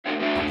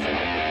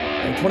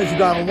And 22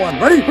 down on one.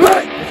 Ready?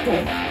 Right! Let's go.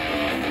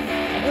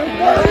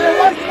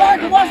 Watch the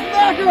backer! Watch the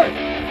backer!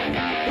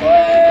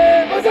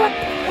 What's up?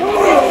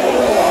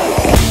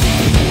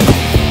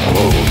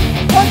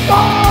 Let's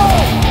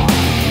go!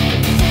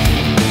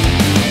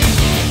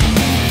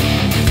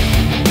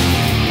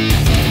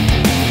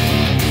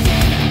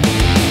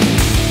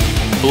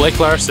 Blake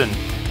Larson,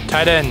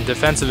 tight end,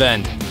 defensive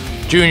end,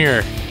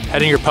 junior,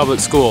 Hettinger Public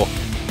School.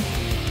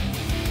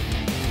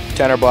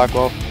 Tanner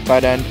Blackwell,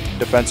 tight end,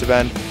 defensive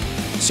end,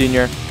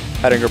 senior,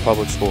 Hettinger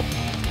Public School.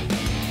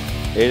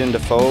 Aiden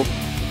Defoe,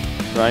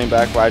 running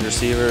back, wide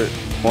receiver,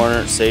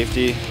 corner,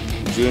 safety,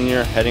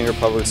 junior, Hettinger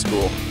Public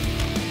School.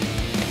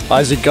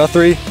 Isaac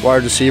Guthrie,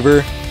 wide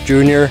receiver,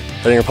 junior,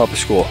 Hettinger Public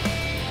School.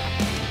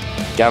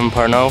 Gavin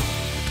Parnot,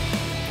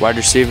 wide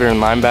receiver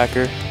and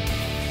linebacker,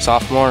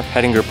 sophomore,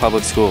 Hettinger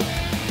Public School.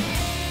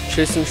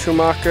 Jason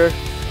Schumacher,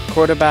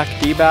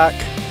 quarterback, D-back,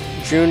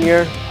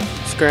 junior,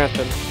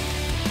 Scranton.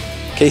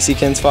 Casey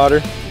Kinsfodder,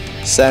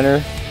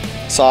 center,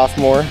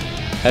 sophomore,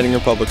 Hettinger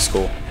Public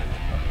School.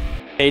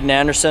 Aiden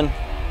Anderson,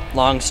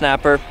 long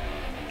snapper,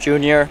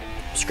 junior,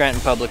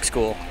 Scranton Public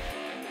School.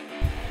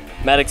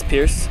 Maddox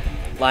Pierce,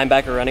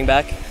 linebacker, running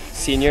back,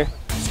 senior,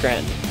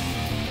 Scranton.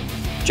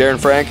 Jaron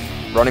Frank,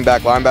 running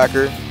back,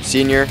 linebacker,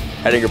 senior,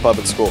 Hettinger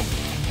Public School.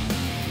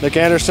 Nick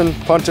Anderson,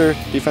 punter,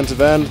 defensive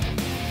end,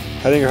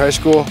 Hettinger High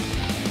School,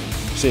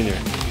 senior.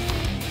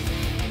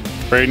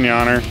 Braden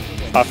Yonner,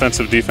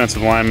 offensive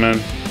defensive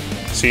lineman,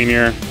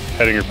 senior,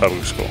 Hettinger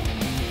Public School.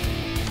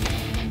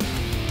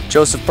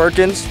 Joseph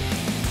Perkins,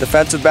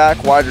 defensive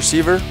back, wide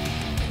receiver,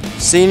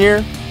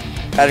 senior,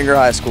 Hettinger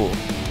High School.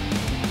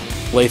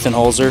 Lathan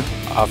Holzer,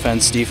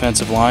 offense,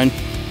 defensive line,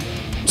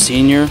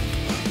 senior,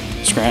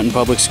 Scranton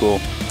Public School.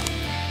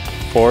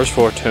 Forrest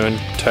Fortune,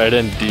 tight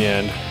end, D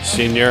end,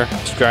 senior,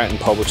 Scranton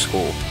Public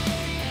School.